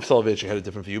know Rav Soloveitchik had a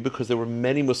different view because there were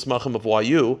many musmachim of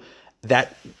YU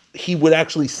that he would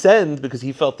actually send because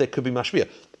he felt that could be mashpia.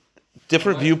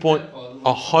 Different viewpoint,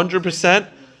 100%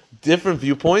 different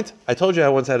viewpoint. I told you I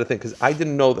once had a thing because I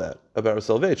didn't know that about Rav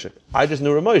Soloveitchik. I just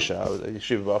knew Rav Moshe. I was a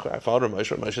yeshiva bacher. I followed Rav Moshe.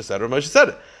 Rav Moshe said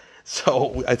it.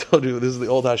 So I told you this is the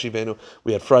old Hashivenu.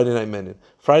 We had Friday night minyan.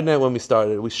 Friday night when we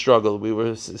started, we struggled. We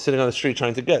were sitting on the street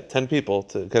trying to get 10 people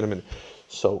to get a minyan.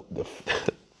 So there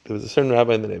was a certain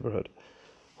rabbi in the neighborhood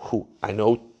who I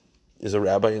know is a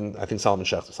rabbi in, I think, Solomon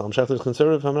Schechter. Solomon Schechter is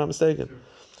conservative, if I'm not mistaken. Sure.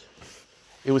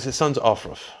 It was his son's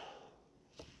Ofruf.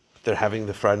 They're having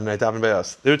the Friday night daven by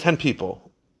us. There were 10 people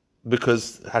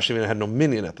because Hashivina had no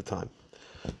minyan at the time.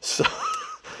 So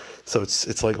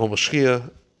it's like almost Shkia,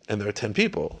 and there are 10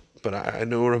 people. But I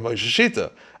knew Rav Moshe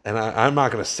Shita, and I'm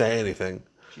not going to say anything.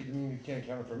 You can't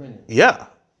count for a minyan. Yeah,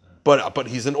 but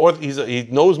he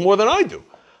knows more than I do.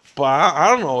 But I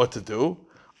don't know what to do.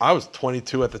 I was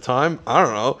 22 at the time. I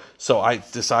don't know. So I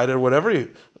decided whatever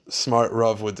smart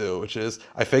Rav would do, which is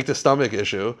I faked a stomach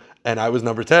issue, and I was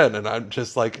number 10. And I'm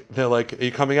just like, they're like, are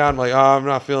you coming on? I'm like, oh, I'm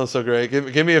not feeling so great.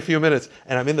 Give me a few minutes.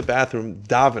 And I'm in the bathroom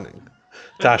davening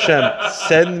to Hashem,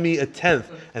 send me a 10th.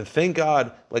 And thank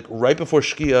God, like right before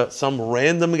Shkia, some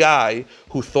random guy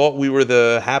who thought we were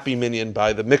the happy minyan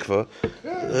by the mikveh,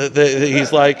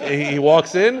 he's like, he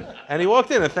walks in, and he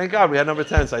walked in, and thank God we had number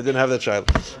 10, so I didn't have that shiloh.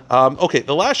 Okay,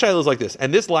 the last shiloh is like this,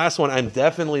 and this last one, I'm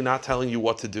definitely not telling you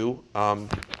what to do.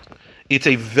 It's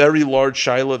a very large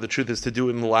shiloh. The truth is, to do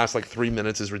it in the last like 3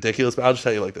 minutes is ridiculous, but I'll just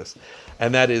tell you like this.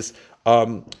 And that is,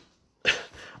 I'll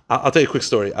tell you a quick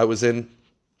story. I was in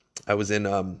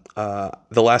the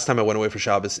last time I went away for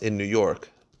Shabbos in New York.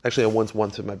 Actually, I once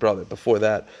went to my brother. Before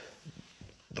that,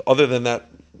 other than that,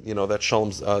 that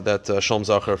Shalom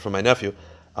Zachar from my nephew,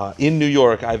 in New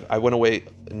York, I went away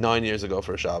 9 years ago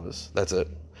for a Shabbos. That's it.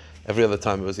 Every other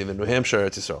time it was either New Hampshire or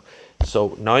Israel.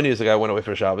 So 9 years ago, I went away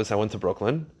for Shabbos. I went to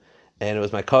Brooklyn, and it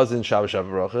was my cousin Shabbos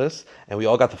Brachos, and we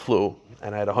all got the flu,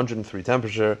 and I had 103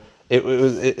 temperature.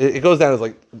 It goes down as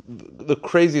like the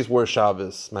craziest worst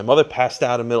Shabbos. My mother passed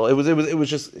out in the middle. It was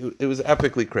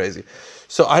epically crazy.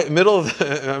 So I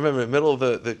remember middle of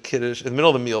the kiddush, in the middle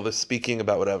of the meal, they're speaking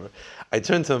about whatever. I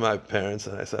turned to my parents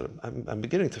and I said, I'm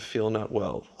beginning to feel not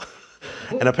well.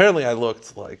 And apparently I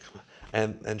looked like,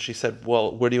 and she said,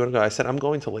 well, where do you want to go? I said, I'm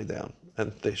going to lay down.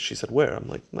 And she said, where? I'm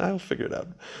like, I'll figure it out.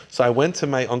 So I went to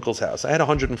my uncle's house. I had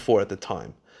 104 at the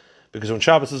time, because when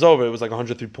Shabbos was over, it was like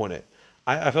 103.8.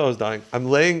 I felt I was dying. I'm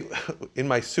laying in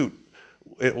my suit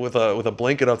with a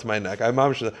blanket up to my neck.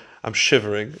 I'm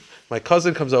shivering. My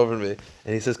cousin comes over to me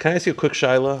and he says, "Can I ask you a quick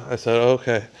shaila?" I said,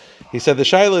 "Okay." He said, "The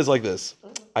shaila is like this.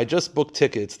 I just booked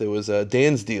tickets. There was a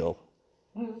Dan's Deal.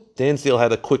 Dan's Deal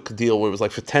had a quick deal where it was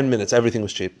like for 10 minutes, everything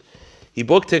was cheap. He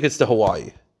booked tickets to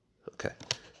Hawaii." Okay.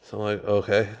 So I'm like,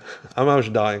 okay.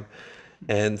 I'm dying.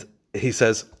 And he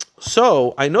says,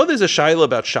 "So I know there's a shaila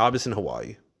about Shabbos in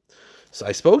Hawaii. So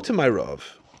I spoke to my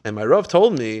Rav, and my Rav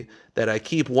told me that I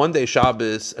keep one day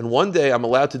Shabbos, and one day I'm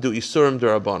allowed to do Isurim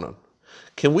D'Rabbanan.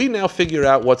 Can we now figure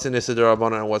out what's an Issa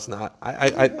D'Rabbanan and what's not?"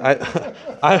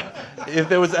 If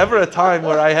there was ever a time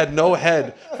where I had no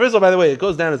head, first of all, by the way, it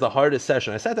goes down as the hardest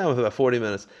session. I sat down with about 40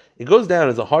 minutes. It goes down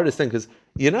as the hardest thing because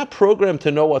you're not programmed to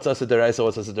know what's Asa D'Oraisa,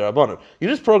 what's Asa D'Rabbanan. You're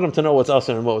just programmed to know what's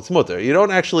Asa and what's Mutter. You don't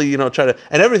actually, try to,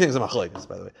 and everything's a machlekes,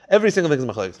 by the way. Every single thing's a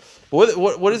machlekes. But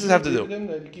what does this have to do?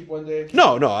 You keep one day?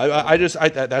 No. I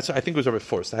think it was Rabbi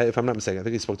first. If I'm not mistaken, I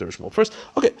think he spoke to Rishmol first.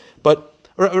 Okay, but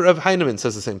Rav Heinemann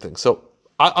says the same thing. So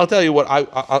I'll tell you what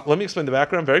let me explain the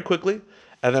background very quickly,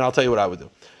 and then I'll tell you what I would do.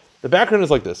 The background is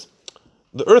like this: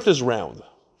 the Earth is round.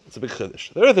 It's a big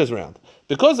chiddush. The Earth is round.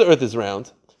 Because the Earth is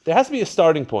round, there has to be a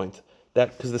starting point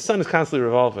because the sun is constantly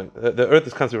revolving. The Earth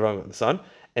is constantly revolving around the sun,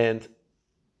 and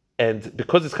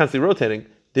because it's constantly rotating,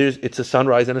 it's a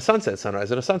sunrise and a sunset,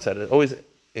 It's always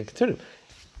in continuum.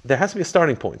 There has to be a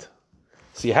starting point.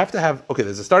 So you have to have,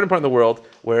 there's a starting point in the world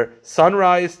where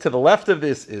sunrise to the left of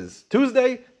this is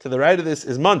Tuesday, to the right of this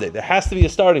is Monday. There has to be a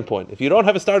starting point. If you don't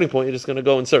have a starting point, you're just going to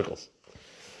go in circles.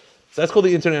 So that's called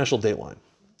the international date line.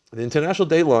 The international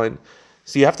date line,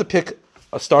 so you have to pick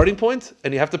a starting point,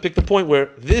 and you have to pick the point where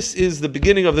this is the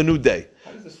beginning of the new day.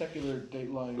 How does the secular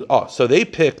date line... So they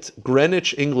picked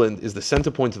Greenwich, England is the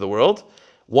center point of the world.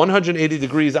 180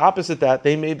 degrees opposite that,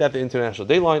 they made that the international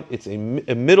date line. It's a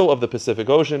middle of the Pacific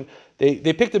Ocean.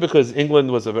 They picked it because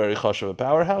England was a very chashuv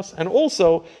powerhouse, and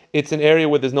also it's an area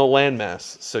where there's no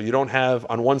landmass. So you don't have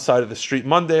on one side of the street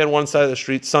Monday and one side of the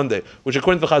street Sunday, which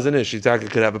according to the Chazon Ish, Yitzhak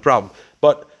could have a problem.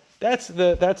 But that's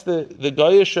the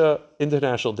Goyish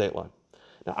international date line.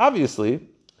 Now, obviously,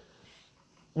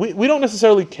 we don't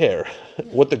necessarily care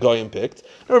what the Goyim picked.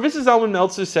 Rav Yisrael Zalman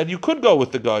Meltzer said you could go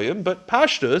with the Goyim, but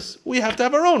Pashtus, we have to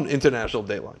have our own international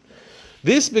date line.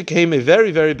 This became a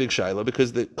very, very big shaila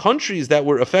because the countries that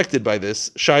were affected by this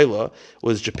shaila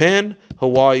was Japan,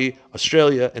 Hawaii,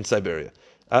 Australia, and Siberia.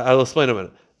 I'll explain in a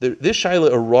minute. This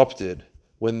shaila erupted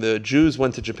when the Jews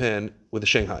went to Japan with the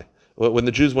Shanghai. When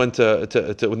the Jews went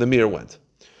when the Mir went.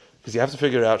 Because you have to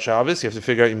figure out Shabbos, you have to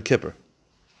figure out Yom Kippur.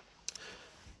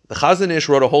 The Chazon Ish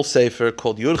wrote a whole sefer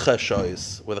called Yurcha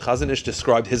Shoyes, where the Chazon Ish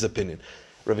described his opinion.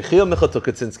 Rabbi Chiyam Micha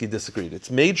Tukaczynski disagreed. It's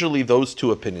majorly those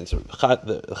two opinions. The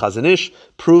Chazon Ish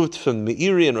proved from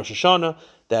Meiri and Rosh Hashanah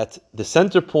that the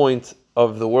center point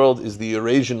of the world is the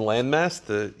Eurasian landmass,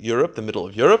 the middle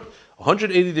of Europe.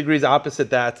 180 degrees opposite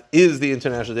that is the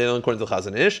international date line according to the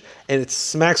Chazon Ish, and it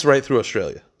smacks right through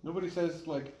Australia. Nobody says,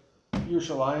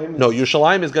 Yerushalayim. No,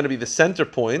 Yerushalayim is going to be the center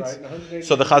point. Right,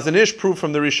 so the Chazon Ish proved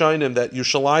from the Rishonim that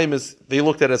Yerushalayim they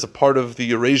looked at it as a part of the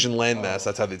Eurasian landmass.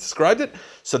 That's how they described it.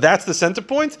 So that's the center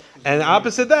point, and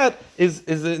opposite that is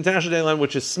the international date line,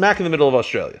 which is smack in the middle of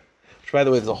Australia. Which, by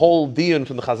the way, there's a whole dion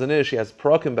from the Chazon Ish. He has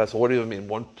Parakim Bas. What do you mean?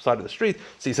 One side of the street.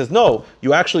 So he says, no,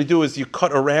 you actually do is you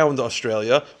cut around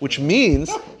Australia, which means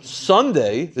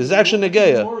Sunday. This is actually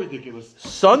Negeya. More ridiculous.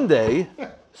 Sunday.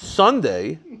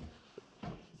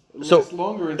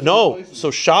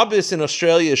 So Shabbos in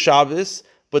Australia is Shabbos,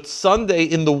 but Sunday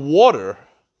in the water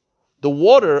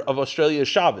of Australia is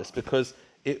Shabbos because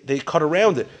they cut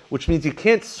around it, which means you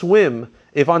can't swim.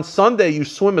 If on Sunday you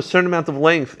swim a certain amount of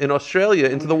length in Australia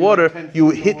into the water, you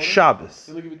hit Shabbos.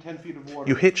 They'll give you 10 feet of water.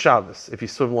 You hit Shabbos if you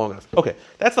swim long enough. Okay,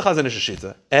 that's the Chazon Ish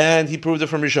Shita, and he proved it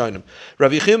from Rishonim.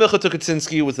 Rav Yechiel Micha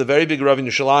Tukaczynski was the very big Rav in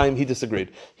Yerushalayim. He disagreed.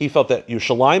 He felt that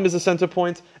Yerushalayim is the center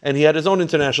point, and he had his own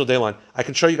international day line. I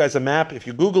can show you guys a map. If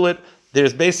you Google it,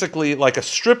 there's basically like a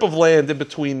strip of land in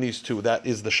between these two. That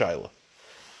is the Shaila.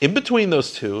 In between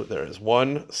those two, there is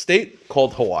one state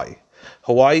called Hawaii.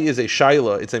 Hawaii is a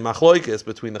shaila, it's a machloikis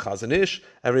between the Chazon Ish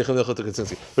and Rav Yechiel Micha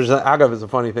Tukaczynski, which is a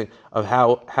funny thing of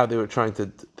how they were trying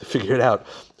to figure it out.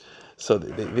 So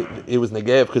it was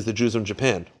Negev because the Jews were in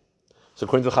Japan. So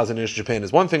according to the Chazon Ish, Japan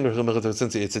is one thing, Rav Yechiel Micha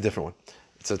Tukaczynski, it's a different one.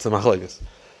 It's a machloikis.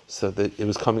 So it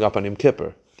was coming up on Yom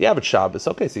Kippur. The average Shabbos,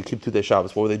 okay, so you keep 2 day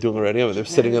Shabbos. What were they doing already? They were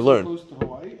sitting and learning. Close to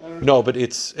Hawaii? No, but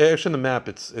it's actually in the map.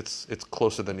 It's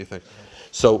closer than you think.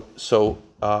 So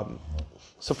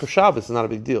for Shabbos, it's not a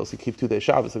big deal. So you keep 2 day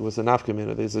Shabbos. Like it was a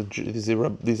nafkamina.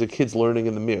 These are kids learning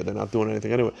in the mirror. They're not doing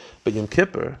anything anyway. But Yom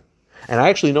Kippur, and I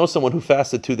actually know someone who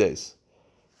fasted 2 days.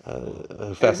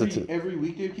 Every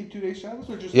week they would keep 2 days Shabbos,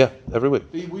 or just every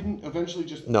week. They wouldn't eventually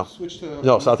just switch to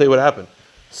no. So I'll tell you what happened.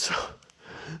 So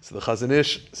the Chazon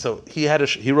Ish, so he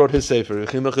wrote his sefer.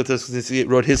 He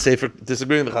wrote his sefer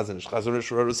disagreeing with the Chazon Ish. Chazon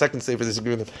Ish wrote a second sefer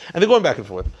disagreeing with him, and they're going back and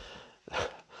forth.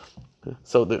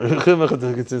 So the Rav Yechiel Micha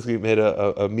Tukaczynski made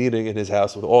a meeting in his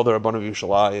house with all the Rabbanim of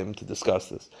Yerushalayim to discuss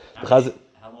this. How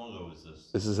long ago was this?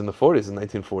 This is in the 40s, in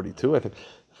 1942, I think,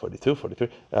 42, 43,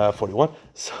 41.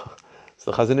 So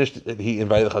the Chazon Ish, he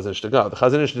invited the Chazon Ish to go. The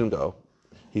Chazon Ish didn't go.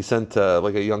 He sent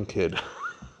like a young kid.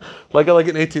 like an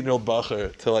 18-year-old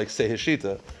bacher to say his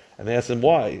shita, and they asked him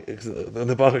why. When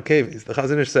the bacher came, the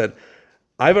Chazon Ish said,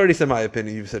 "I've already said my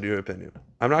opinion. You've said your opinion.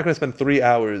 I'm not going to spend 3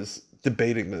 hours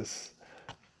debating this.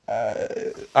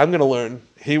 I'm going to learn.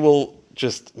 He will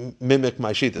just mimic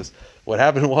my shitas." What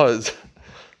happened was,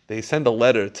 they send a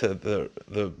letter to the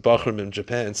Bachrim in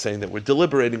Japan saying that we're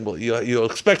deliberating. Well, you'll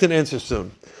expect an answer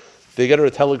soon. They get her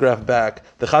a telegraph back.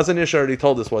 The Chazon Ish already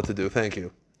told us what to do. Thank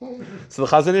you. So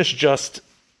the Chazon Ish just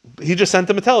he just sent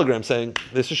them a telegram saying,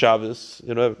 this is Shabbos,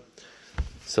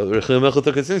 So Reb Chilmel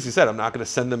took it since he said, I'm not going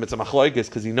to send them it's a machloikis,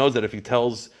 because he knows that if he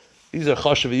tells, these are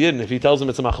chashav yidin, if he tells them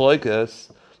it's a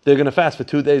machloikis, they're going to fast for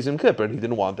 2 days in Kippur, and he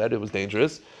didn't want that, it was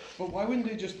dangerous. But why wouldn't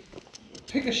they just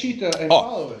pick a shita and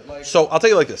follow it? Like, so I'll tell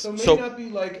you like this. So it may not be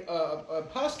like a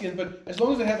paskin, but as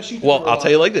long as they have a shita. Well, I'll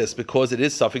tell you like this, because it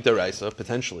is Safik Deraisa,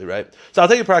 potentially, right? So I'll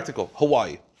tell you practical,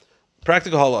 Hawaii.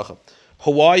 Practical halacha.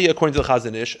 Hawaii, according to the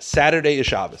Chazon Ish, Saturday is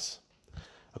Shabbos.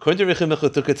 According to Reb Chilmel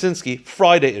Tukaczynski,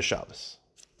 Friday is Shabbos.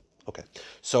 Okay,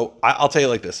 so I'll tell you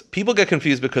like this. People get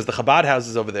confused because the Chabad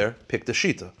houses over there picked a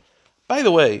shita. By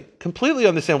the way, completely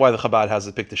understand why the Chabad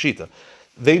houses picked a shita.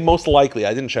 They most likely,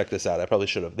 I didn't check this out, I probably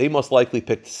should have. They most likely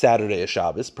picked Saturday as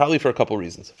Shabbos, probably for a couple of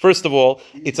reasons. First of all,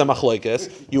 it's a machlokes.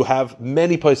 You have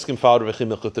many poskim follow Reb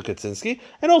Chilmel Tukaczynski,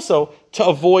 and also to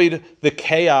avoid the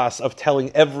chaos of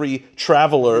telling every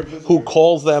traveler who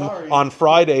calls them on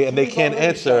Friday and they can't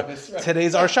answer,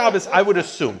 today's our Shabbos, I would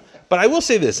assume. But I will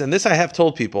say this, and this I have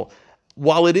told people,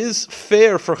 while it is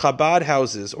fair for Chabad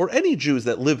houses or any Jews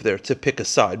that live there to pick a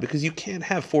side, because you can't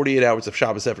have 48 hours of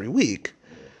Shabbos every week,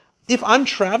 if I'm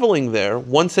traveling there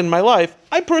once in my life,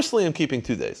 I personally am keeping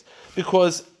 2 days.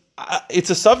 Because it's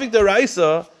a Safik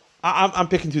Deraisa, I'm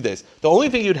picking 2 days. The only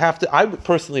thing you'd have to, I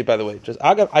personally, by the way,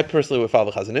 I personally would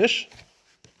follow Chazon Ish.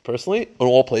 Personally, in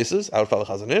all places, I would follow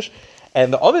Chazon Ish.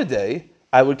 And the other day,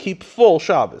 I would keep full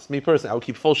Shabbos. Me personally, I would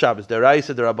keep full Shabbos.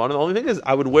 Deraisa, Derabbanan. The only thing is,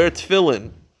 I would wear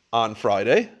tefillin on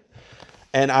Friday,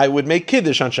 and I would make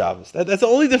kiddush on Shabbos. That's the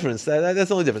only difference. That's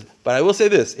the only difference. But I will say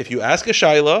this: if you ask a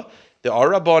shaila, there are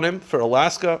rabbanim for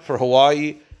Alaska, for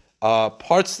Hawaii,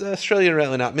 parts of Australia,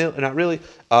 not really,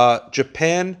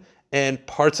 Japan, and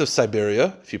parts of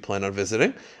Siberia. If you plan on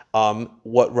visiting,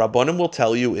 what rabbanim will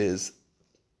tell you is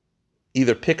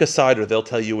either pick a side, or they'll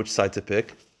tell you which side to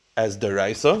pick as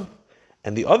deraisa.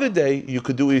 And the other day, you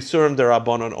could do Isurim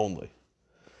Derabanan only.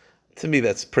 To me,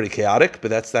 that's pretty chaotic,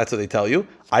 but that's what they tell you.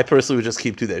 I personally would just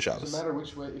keep 2 days Shabbos. Does it matter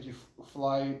which way, if you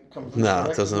fly, come from No,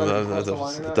 direct,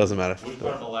 it doesn't matter. Which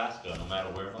part of Alaska, no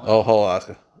matter where in Alaska? Oh, whole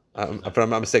Alaska. If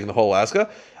I'm not mistaken, the whole Alaska.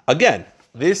 Again,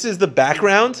 this is the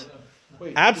background.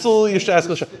 Wait, Absolutely, you should ask.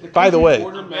 By the way,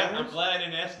 I'm glad I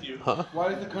didn't ask you. Why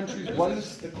is the country's, why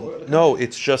is the no,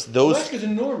 it's just those. Alaska's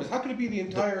enormous. How could it be the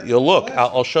entire? You look. Alaska?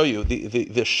 I'll show you the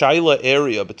Shaila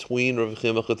area between Reb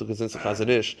Chilmel Tukaczynski and Chazon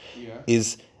Ish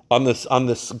is on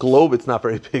this globe. It's not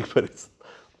very big, but it's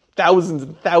thousands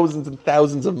and thousands and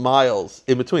thousands of miles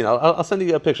in between. I'll send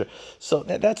you a picture. So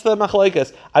that's the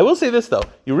machlokes. I will say this though: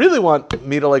 you really want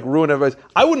me to ruin everybody's?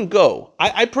 I wouldn't go.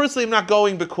 I personally am not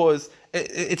going because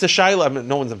it's a shaila. I mean,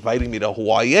 no one's inviting me to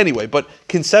Hawaii anyway, but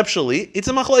conceptually, it's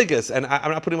a machlokes, and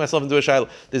I'm not putting myself into a shaila.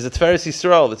 There's a Tiferes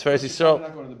Yisrael. The Tiferes Yisrael. I'm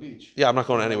not going to the beach. Yeah, I'm not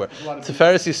going anywhere.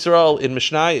 Tiferes Yisrael in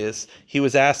Mishnayos, he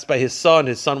was asked by his son.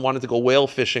 His son wanted to go whale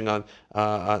fishing in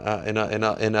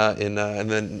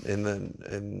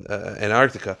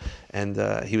Antarctica, and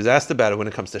he was asked about it when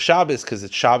it comes to Shabbos, because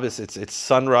it's Shabbos, it's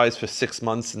sunrise for 6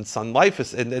 months and sun life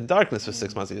is and darkness for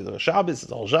 6 months. He goes, Shabbos,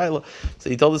 it's all shaila. So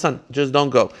he told his son, just don't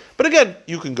go. But again,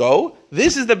 you can go.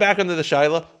 This is the background of the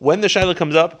shaila. When the shaila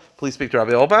comes up, please speak to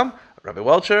Rabbi Olbaum, Rabbi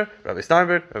Welcher, Rabbi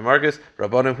Steinberg, Rabbi Marcus,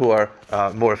 Rabbanim who are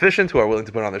more efficient, who are willing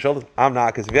to put it on their shoulders. I'm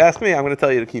not, because if you ask me, I'm going to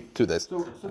tell you to keep 2 days.